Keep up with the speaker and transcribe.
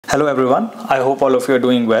Hello everyone, I hope all of you are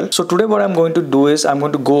doing well. So today what I'm going to do is I'm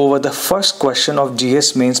going to go over the first question of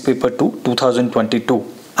GS Mains Paper 2 2022.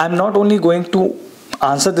 I'm not only going to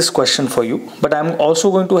answer this question for you, but I'm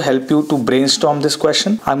also going to help you to brainstorm this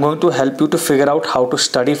question. I'm going to help you to figure out how to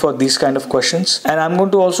study for these kind of questions, and I'm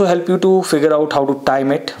going to also help you to figure out how to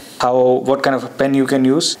time it, what kind of a pen you can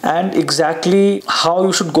use, and exactly how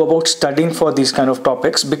you should go about studying for these kind of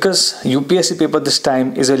topics, because UPSC paper this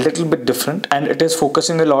time is a little bit different and it is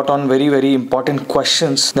focusing a lot on very important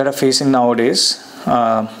questions that are facing nowadays.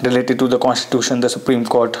 Related to the Constitution, the Supreme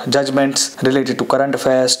Court, judgments related to current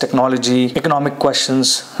affairs, technology, economic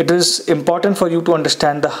questions. It is important for you to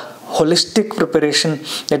understand the holistic preparation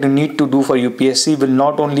that you need to do for UPSC will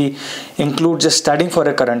not only include just studying for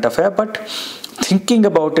a current affair, but thinking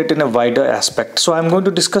about it in a wider aspect. So I'm going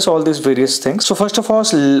to discuss all these various things. So first of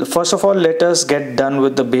all, let us get done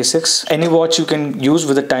with the basics. Any watch you can use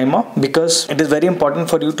with a timer, because it is very important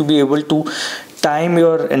for you to be able to time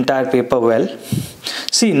your entire paper well.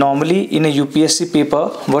 See, normally in a UPSC paper,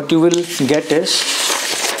 what you will get is,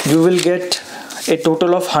 you will get a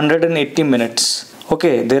total of 180 minutes.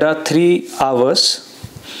 Okay, there are 3 hours.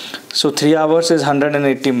 So 3 hours is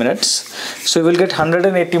 180 minutes. So you will get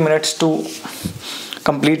 180 minutes to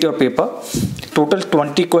complete your paper. Total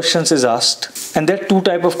 20 questions is asked. And there are 2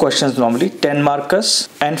 types of questions normally, 10 markers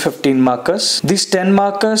and 15 markers. These 10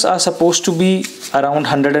 markers are supposed to be around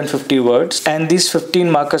 150 words, and these 15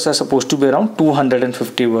 markers are supposed to be around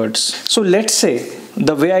 250 words. So let's say,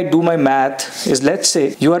 the way I do my math is, let's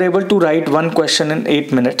say you are able to write one question in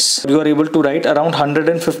 8 minutes. You are able to write around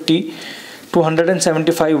 150 to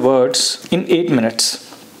 175 words in 8 minutes.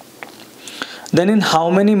 Then in how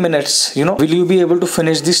many minutes, will you be able to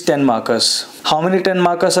finish these 10 markers? How many 10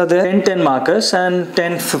 markers are there? 10 markers and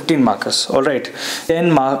 15 markers. Alright.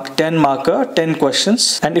 10 marker, 10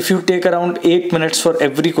 questions. And if you take around 8 minutes for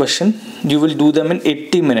every question, you will do them in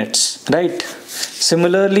 80 minutes. Right?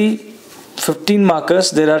 Similarly, 15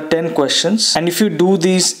 markers, there are 10 questions, and if you do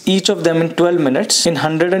these, each of them in 12 minutes, in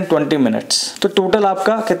 120 minutes. So total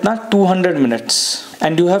आपका कितना? 200 minutes.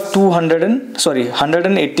 And you have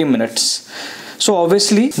 180 minutes. So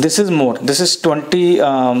obviously this is more. This is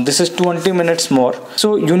 20 minutes more.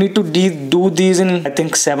 So you need to do these in, I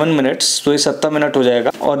think, 7 minutes. So ये 70 minutes हो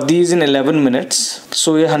जाएगा. और these in 11 minutes.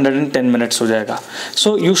 So ये 110 minutes हो जाएगा.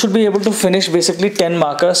 So you should be able to finish basically 10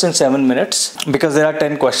 markers in 7 minutes, because there are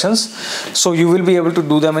 10 questions. So you will be able to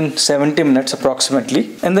do them in 70 minutes approximately.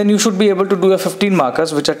 And then you should be able to do a 15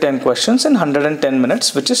 markers, which are 10 questions, in 110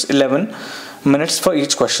 minutes, which is 11 minutes for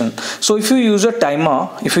each question. So if you use a timer,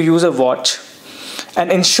 if you use a watch, and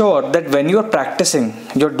ensure that when you are practicing,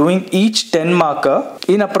 you're doing each 10 marker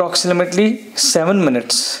in approximately 7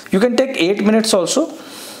 minutes. You can take 8 minutes also,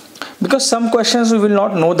 because some questions you will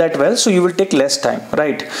not know that well, so you will take less time,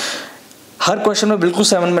 right? Her question में बिल्कुल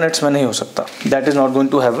 7 minutes में नहीं हो सकता. That is not going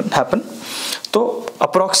to happen. So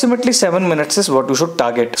approximately 7 minutes is what you should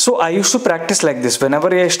target. So I used to practice like this.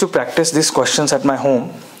 Whenever I used to practice these questions at my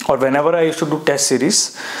home, or whenever I used to do test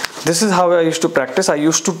series, this is how I used to practice. I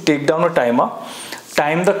used to take down a timer,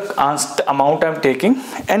 time the amount I'm taking,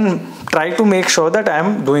 and try to make sure that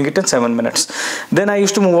I'm doing it in 7 minutes. Then I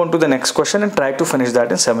used to move on to the next question and try to finish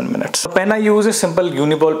that in 7 minutes. The pen I use is simple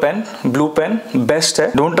uniball pen, blue pen, best hai.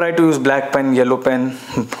 Don't try to use black pen, yellow pen,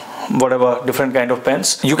 whatever, different kind of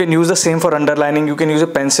pens. You can use the same for underlining. You can use a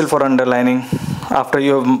pencil for underlining after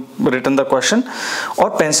you have written the question,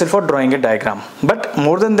 or pencil for drawing a diagram. But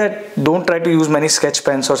more than that, don't try to use many sketch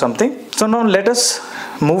pens or something. So now let us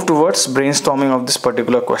move towards brainstorming of this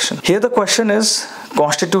particular question. Here the question is,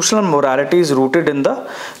 constitutional morality is rooted in the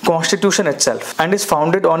Constitution itself and is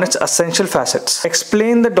founded on its essential facets.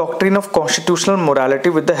 Explain the doctrine of constitutional morality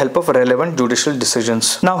with the help of relevant judicial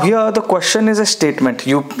decisions. Now here the question is a statement.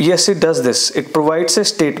 UPSC does this. It provides a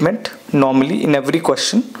statement normally in every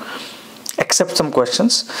question, except some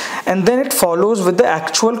questions, and then it follows with the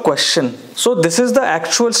actual question. So this is the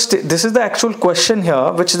actual question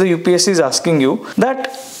here, which the UPSC is asking you, that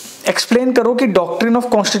explain करो कि doctrine of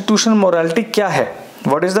constitutional morality क्या है?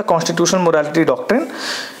 What is the constitutional morality doctrine?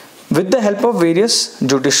 With the help of various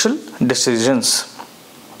judicial decisions.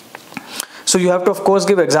 So you have to of course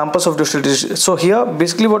give examples of judicial decisions. So here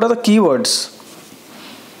basically what are the keywords?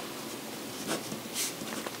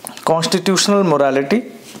 Constitutional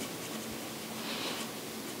morality,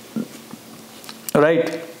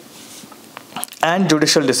 right, and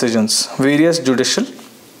judicial decisions, various judicial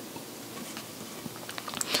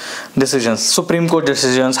decisions, Supreme Court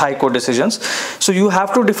decisions, High Court decisions. So you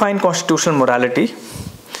have to define constitutional morality,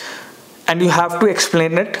 and you have to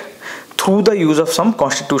explain it through the use of some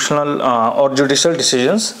constitutional or judicial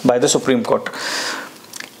decisions by the Supreme Court.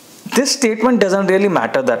 this statement doesn't really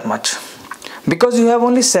matter that much, because you have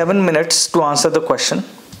only 7 minutes to answer the question.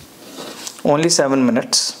 Only 7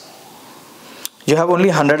 minutes. You have only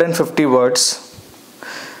 150 words,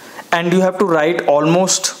 and you have to write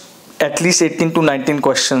almost at least 18 to 19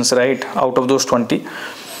 questions, right, out of those 20.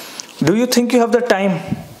 Do you think you have the time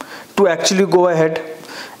to actually go ahead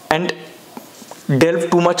and delve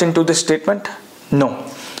too much into this statement? No.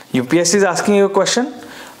 UPSC is asking you a question,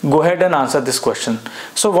 go ahead and answer this question.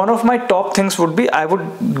 So one of my top things would be, I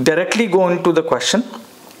would directly go into the question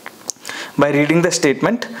by reading the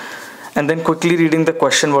statement and then quickly reading the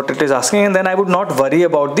question, what it is asking, and then I would not worry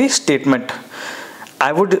about the statement.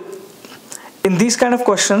 I would, in these kind of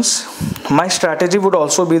questions, my strategy would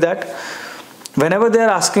also be that whenever they are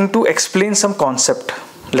asking to explain some concept,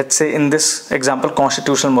 let's say in this example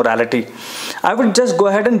constitutional morality, I would just go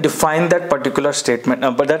ahead and define that particular statement,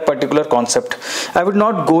 but that particular concept. I would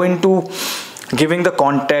not go into giving the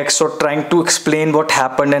context or trying to explain what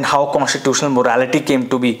happened and how constitutional morality came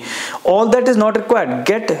to be. All that is not required.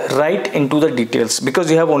 Get right into the details, because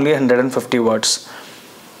you have only 150 words.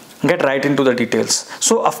 Get right into the details.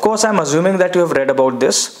 So of course I'm assuming that you have read about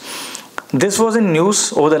this. This was in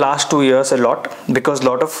news over the last 2 years a lot, because a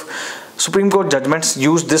lot of Supreme Court judgments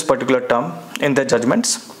use this particular term in their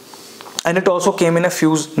judgments, and it also came in a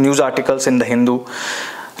few news articles in the Hindu.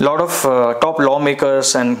 A lot of top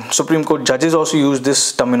lawmakers and Supreme Court judges also use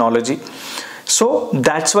this terminology. So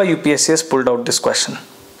that's why UPSC has pulled out this question.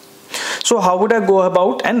 So how would I go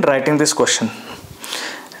about and writing this question?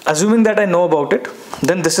 Assuming that I know about it,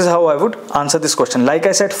 then this is how I would answer this question. Like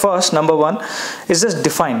I said, first, number one is just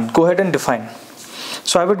define. Go ahead and define.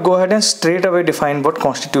 So I would go ahead and straight away define what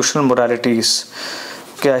constitutional morality is.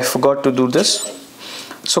 Okay, I forgot to do this.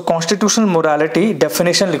 So constitutional morality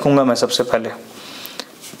definition लिखूंगा मैं सबसे पहले.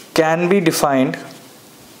 Can be defined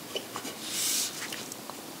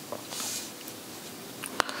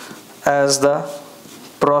as the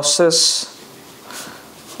process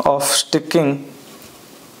of sticking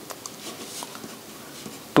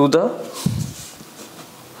to the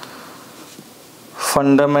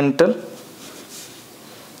fundamental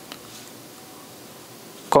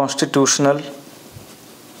constitutional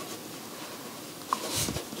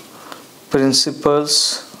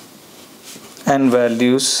principles and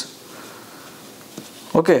values.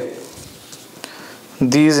 Okay,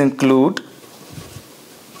 these include,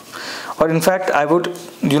 or in fact I would,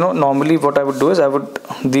 normally what I would do is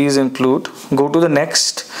these include, go to the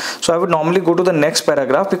next. So I would normally go to the next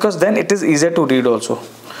paragraph, because then it is easier to read also.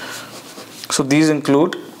 So these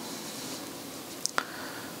include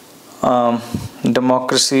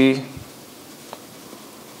democracy,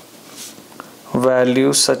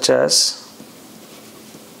 values such as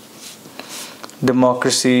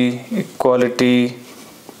democracy, equality,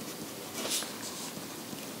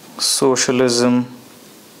 socialism,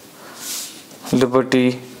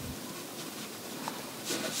 liberty,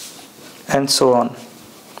 and so on.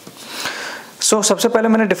 So सबसे पहले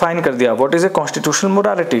मैंने define कर दिया what is a constitutional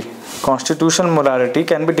morality. Constitutional morality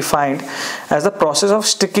can be defined as the process of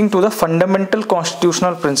sticking to the fundamental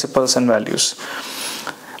constitutional principles and values.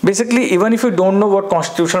 Basically, even if you don't know what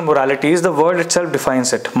constitutional morality is, the word itself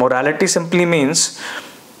defines it. Morality simply means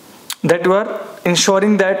that you are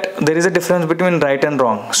ensuring that there is a difference between right and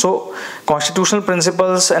wrong. So constitutional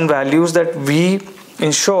principles and values, that we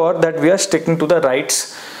ensure that we are sticking to the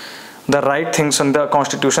rights, the right things in the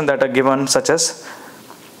constitution that are given, such as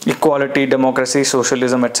equality, democracy,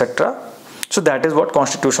 socialism, etc. So that is what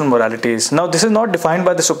constitutional morality is. Now this is not defined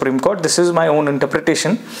by the Supreme Court. This is my own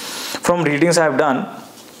interpretation from readings I have done.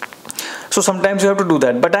 So sometimes you have to do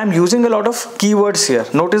that, but I am using a lot of keywords here.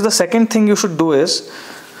 Notice the second thing you should do is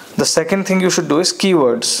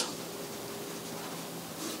keywords.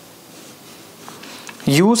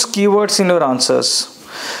 Use keywords in your answers.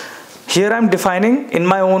 Here I am defining in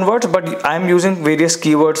my own words, but I am using various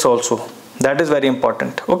keywords also. That is very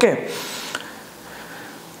important. Okay.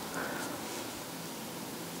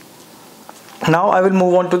 Now I will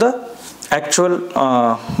move on to the actual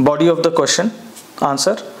body of the question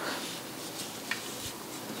answer.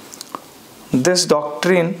 This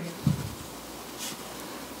doctrine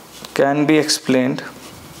can be explained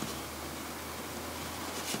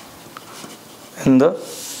in the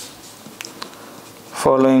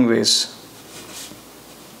following ways.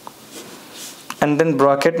 And then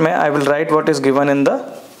bracket mein I will write what is given in the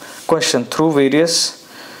question through various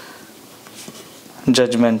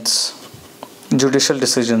judgments, judicial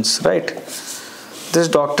decisions, right? This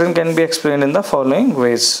doctrine can be explained in the following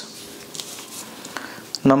ways.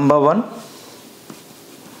 Number one,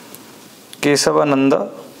 Kesavananda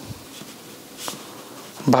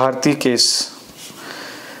Bharti case.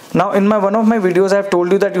 Now in one of my videos I have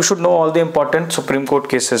told you that you should know all the important Supreme Court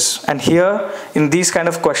cases, and here in these kind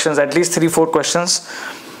of questions, at least 3-4 questions,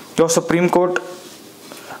 your Supreme Court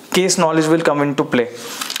case knowledge will come into play.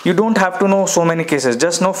 You don't have to know so many cases,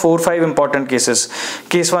 just know 4-5 important cases.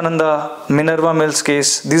 Case Vananda, Minerva Mills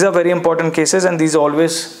case, these are very important cases and these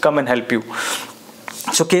always come and help you.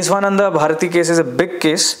 So case Vananda Bharati case is a big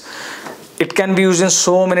case. It can be used in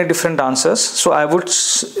so many different answers. So I would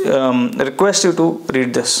request you to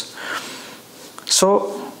read this.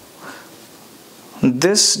 So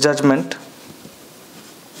this judgment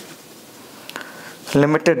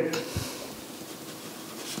limited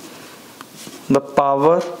the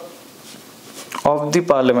power of the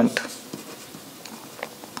Parliament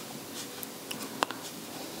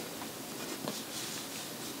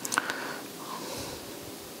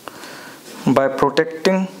by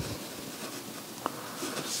protecting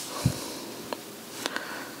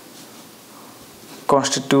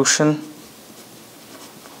Constitution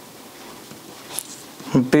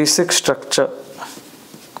basic structure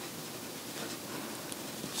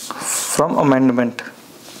from amendment.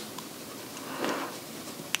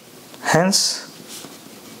 Hence,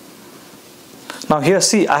 now here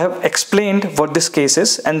see, I have explained what this case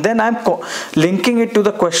is, and then I'm linking it to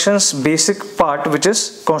the question's basic part, which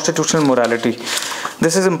is constitutional morality.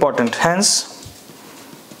 This is important. Hence,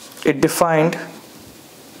 it defined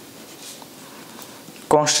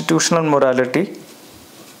constitutional morality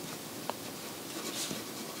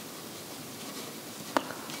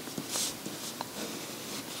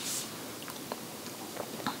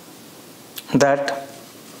that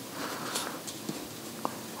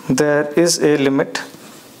there is a limit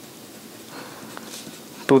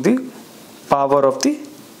to the power of the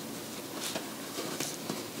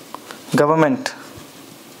government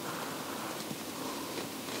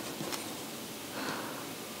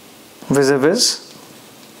vis-a-vis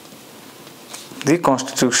the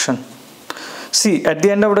Constitution. See, at the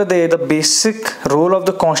end of the day, the basic role of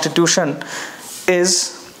the Constitution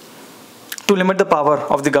is to limit the power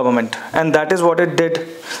of the government, and that is what it did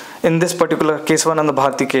in this particular case one and the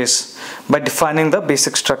Bharati case by defining the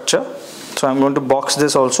basic structure. So I'm going to box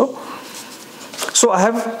this also. So I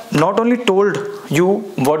have not only told you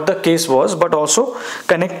what the case was, but also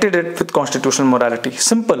connected it with constitutional morality.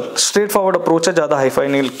 Simple, straightforward approach है, ज़्यादा hi-fi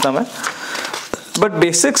नहीं लिखता मैं, but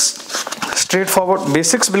basics straightforward,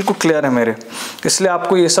 basics बिल्कुल clear है मेरे, इसलिए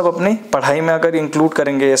आपको ये सब अपनी पढ़ाई में अगर include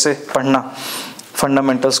करेंगे ऐसे पढ़ना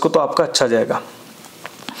fundamentals को, तो आपका अच्छा जाएगा.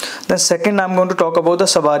 Then second, I'm going to talk about the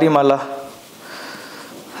Sabarimala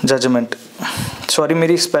judgment. Sorry,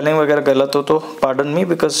 मेरी spelling वगैरह गलत हो तो pardon me,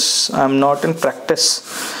 because I'm not in practice.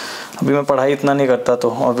 अभी मैं पढ़ाई इतना नहीं करता तो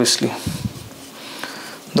obviously.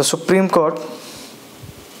 The Supreme Court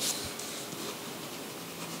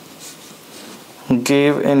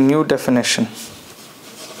gave a new definition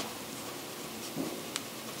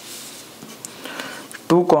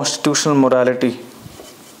to constitutional morality.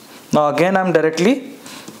 Now again I'm directly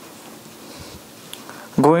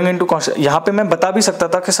going into यहाँ पे मैं बता भी सकता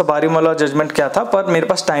था कि सबरीमाला जजमेंट क्या था, पर मेरे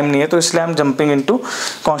पास टाइम नहीं है, तो इसलिए I am jumping into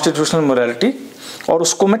constitutional morality, और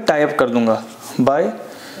उसको मैं टाइप कर दूंगा bye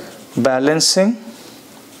balancing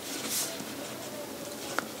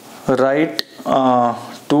right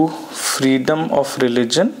to freedom of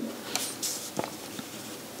religion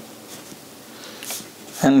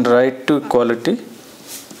and right to equality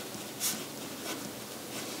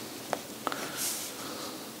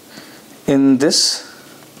in this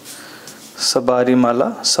Sabrimala,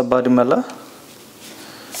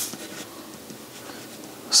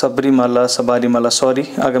 sorry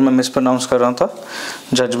अगर मैं मिसप्रोनाउंस कर रहा था,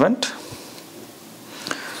 जजमेंट.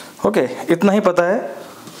 ओके, इतना ही पता है.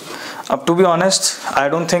 अब to be honest, I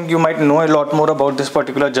don't think you might know a lot more about this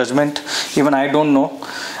particular judgment. Even I don't know,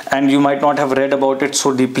 and you might not have read about it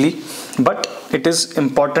so deeply, but it is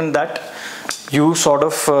important that you sort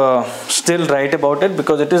of still write about it,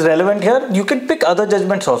 because it is relevant here. You can pick other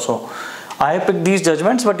judgments also. I have picked these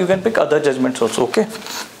judgments, but you can pick other judgments also. Okay.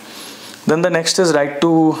 Then the next is right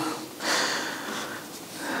to.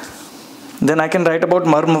 Then I can write about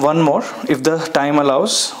one more if the time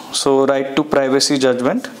allows. So right to privacy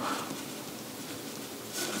judgment.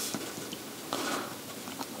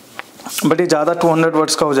 But ये ज़्यादा 200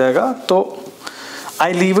 words का हो जाएगा, तो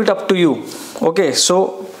I leave it up to you. Okay.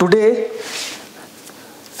 So today,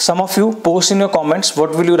 some of you post in your comments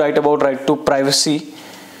what will you write about right to privacy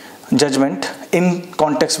judgment in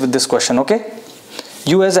context with this question. Okay,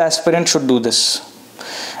 you as aspirant should do this,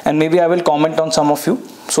 and maybe I will comment on some of you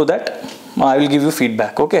so that I will give you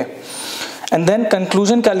feedback. Okay, and then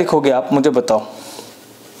conclusion क्या लिखोगे आप मुझे बताओ.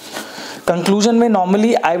 Conclusion में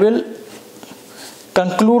normally I will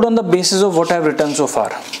conclude on the basis of what I have written so far.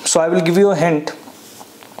 So I will give you a hint.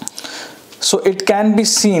 So it can be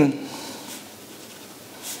seen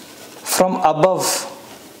from above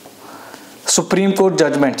Supreme Court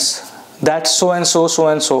judgments that so and so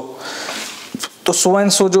तो so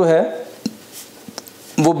and so जो है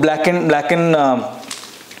वो black in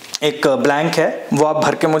एक blank है, वो आप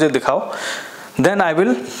भर के मुझे दिखाओ. Then I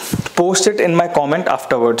will post it in my comment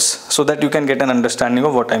afterwards so that you can get an understanding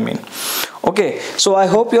of what I mean. Okay, so I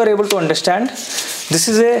hope you are able to understand. This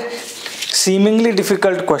is a seemingly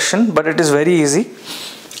difficult question, but it is very easy.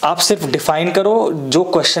 आप सिर्फ define करो जो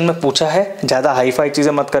question में पूछा है, ज़्यादा hi fi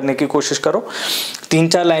चीज़ें मत करने की कोशिश करो.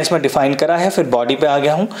 3-4 लाइन्स में डिफाइन करा है, फिर बॉडी पे आ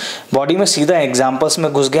गया हूँ. बॉडी में सीधा एग्जाम्पल्स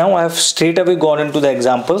में घुस गया हूँ. I have straight away gone into the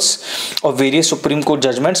examples of various supreme court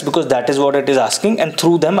judgements because that is what it is asking and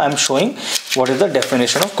through them I am showing what is the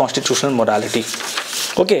definition of constitutional morality.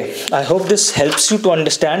 Okay, I hope this helps you to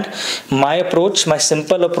understand my approach, my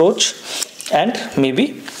simple approach, and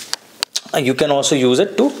maybe you can also use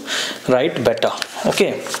it to write better.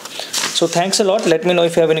 Okay, so thanks a lot. Let me know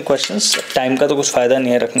if you have any questions. Time का तो कुछ फायदा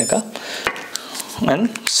नहीं है रखने का.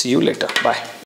 And see you later. Bye.